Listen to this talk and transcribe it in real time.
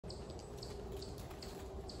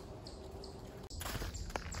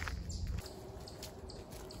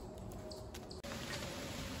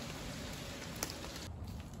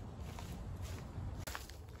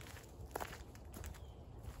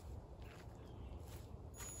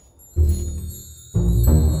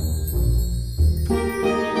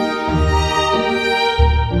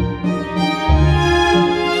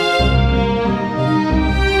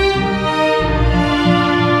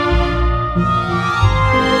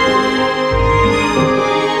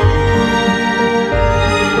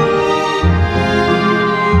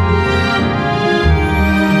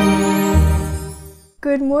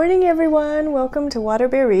welcome to Water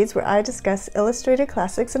Bear Reads, where I discuss illustrated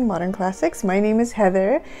classics and modern classics. My name is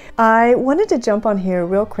Heather. I wanted to jump on here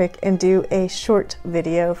real quick and do a short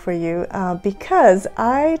video for you because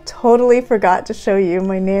I totally forgot to show you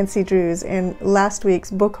my Nancy Drews in last week's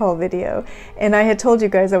book haul video, and I had told you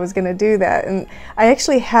guys I was going to do that, and I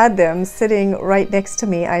actually had them sitting right next to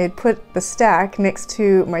me. I had put the stack next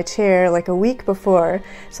to my chair like a week before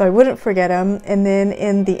so I wouldn't forget them, and then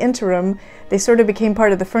in the interim they sort of became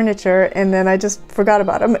part of the furniture, and then I just forgot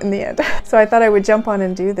about them in the end. So I thought I would jump on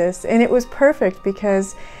and do this, and it was perfect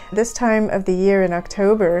because this time of the year in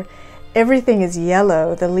October, everything is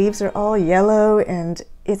yellow. The leaves are all yellow, and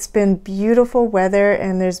it's been beautiful weather,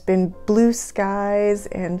 and there's been blue skies,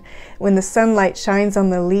 and when the sunlight shines on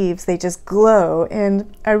the leaves, they just glow.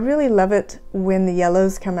 And I really love it when the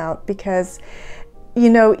yellows come out because, you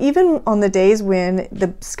know, even on the days when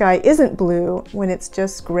the sky isn't blue, when it's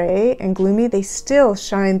just gray and gloomy, they still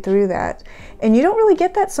shine through that. And you don't really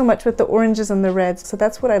get that so much with the oranges and the reds, so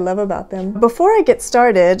that's what I love about them. Before I get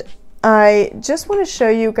started, I just want to show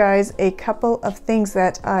you guys a couple of things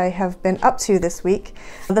that I have been up to this week.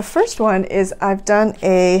 The first one is I've done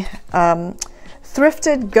a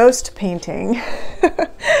thrifted ghost painting.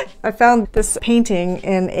 I found this painting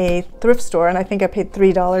in a thrift store, and I think I paid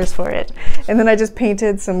 $3 for it. And then I just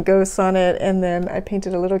painted some ghosts on it, and then I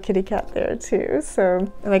painted a little kitty cat there too.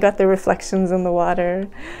 And I got the reflections in the water.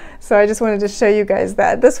 So I just wanted to show you guys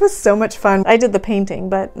that. This was so much fun. I did the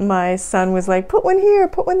painting, but my son was like, put one here,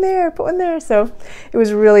 put one there, put one there. So it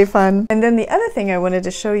was really fun. And then the other thing I wanted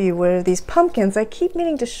to show you were these pumpkins. I keep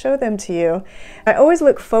meaning to show them to you. I always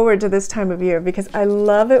look forward to this time of year because I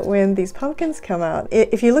love it when these pumpkins come out.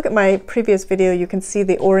 If you look at my previous video, you can see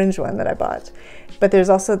the orange one that I bought. But there's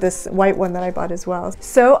also this white one that I bought as well.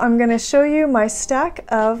 So I'm going to show you my stack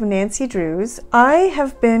of Nancy Drews. I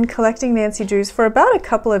have been collecting Nancy Drews for about a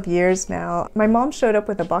couple of years now. My mom showed up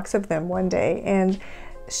with a box of them one day, and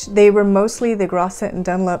they were mostly the Grosset and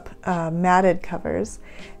Dunlop matted covers,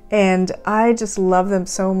 and I just love them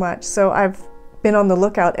so much. So I've been on the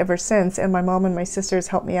lookout ever since, and my mom and my sisters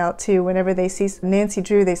help me out too. Whenever they see Nancy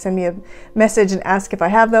Drew, they send me a message and ask if I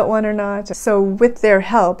have that one or not. So with their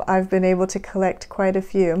help, I've been able to collect quite a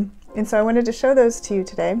few. And so I wanted to show those to you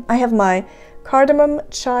today. I have my cardamom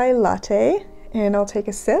chai latte, and I'll take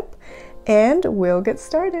a sip and we'll get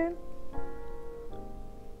started.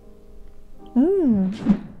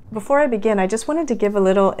 Before I begin, I just wanted to give a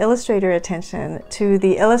little illustrator attention to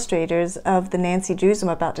the illustrators of the Nancy Drews I'm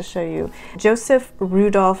about to show you. Joseph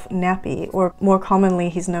Rudolph Nappy, or more commonly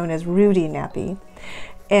he's known as Rudy Nappy.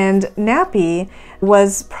 And Nappy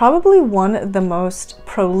was probably one of the most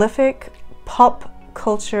prolific pop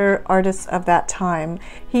culture artists of that time.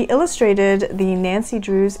 He illustrated the Nancy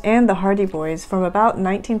Drews and the Hardy Boys from about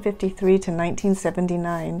 1953 to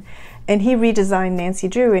 1979. And he redesigned Nancy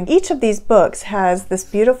Drew, and each of these books has this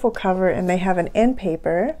beautiful cover, and they have an end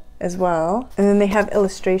paper as well, and then they have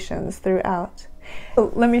illustrations throughout.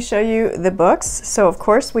 So let me show you the books. So of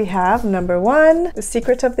course we have number 1, The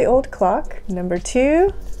Secret of the Old Clock, number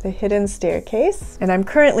 2, The Hidden Staircase, and I'm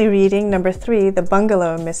currently reading number 3, The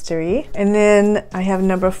Bungalow Mystery, and then I have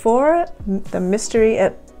number 4, The Mystery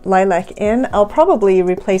at Lilac Inn. I'll probably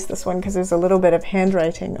replace this one because there's a little bit of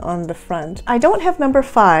handwriting on the front. I don't have number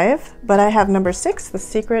 5, but I have number 6, The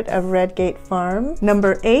Secret of Redgate Farm,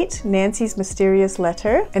 number 8, Nancy's Mysterious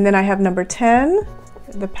Letter, and then I have number 10,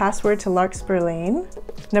 The Password to Larkspur Lane,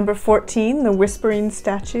 number 14, The Whispering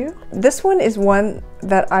Statue. This one is one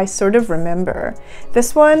that I sort of remember.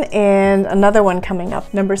 This one and another one coming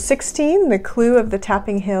up. Number 16, The Clue of the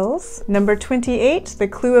Tapping Hills, number 28, The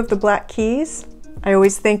Clue of the Black Keys. I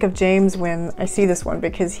always think of James when I see this one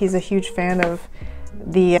because he's a huge fan of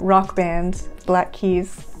the rock band Black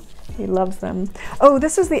Keys. He loves them. Oh,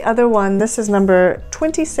 this is the other one. This is number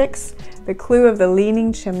 26, The Clue of the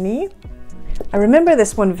Leaning Chimney. I remember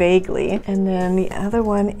this one vaguely. And then the other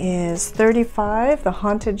one is 35, The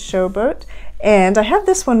Haunted Showboat. And I have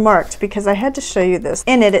this one marked because I had to show you this.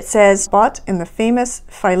 In it, it says, bought in the famous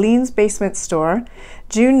Filene's Basement Store,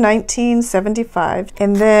 June 1975.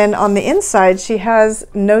 And then on the inside, she has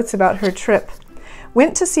notes about her trip.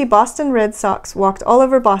 Went to see Boston Red Sox, walked all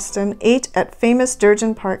over Boston, ate at famous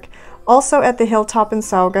Durgin Park, also at the Hilltop in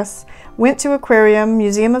Saugus, went to Aquarium,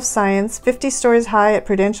 Museum of Science, 50 stories high at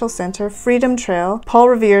Prudential Center, Freedom Trail, Paul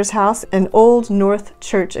Revere's house, and Old North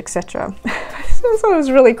Church, etc. This one was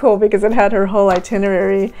really cool because it had her whole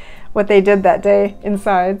itinerary, what they did that day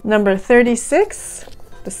inside. Number 36,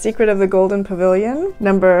 The Secret of the Golden Pavilion.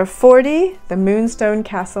 Number 40, The Moonstone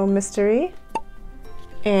Castle Mystery.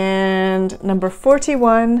 And number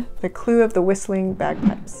 41, The Clue of the Whistling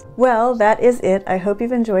Bagpipes. Well, that is it. I hope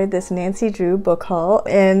you've enjoyed this Nancy Drew book haul,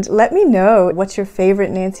 and let me know what your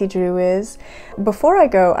favorite Nancy Drew is. Before I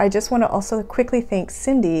go, I just want to also quickly thank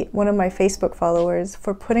Cindy, one of my Facebook followers,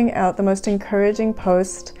 for putting out the most encouraging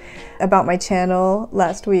post about my channel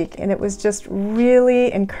last week, and it was just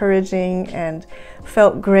really encouraging and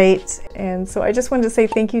felt great. And so I just wanted to say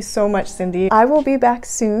thank you so much, Cindy. I will be back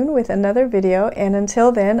soon with another video, and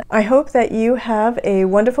until then, I hope that you have a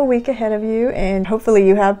wonderful week ahead of you, and hopefully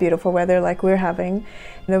you have beautiful weather like we're having.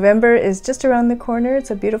 November is just around the corner.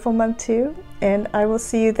 It's a beautiful month too, and I will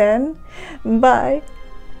see you then. Bye.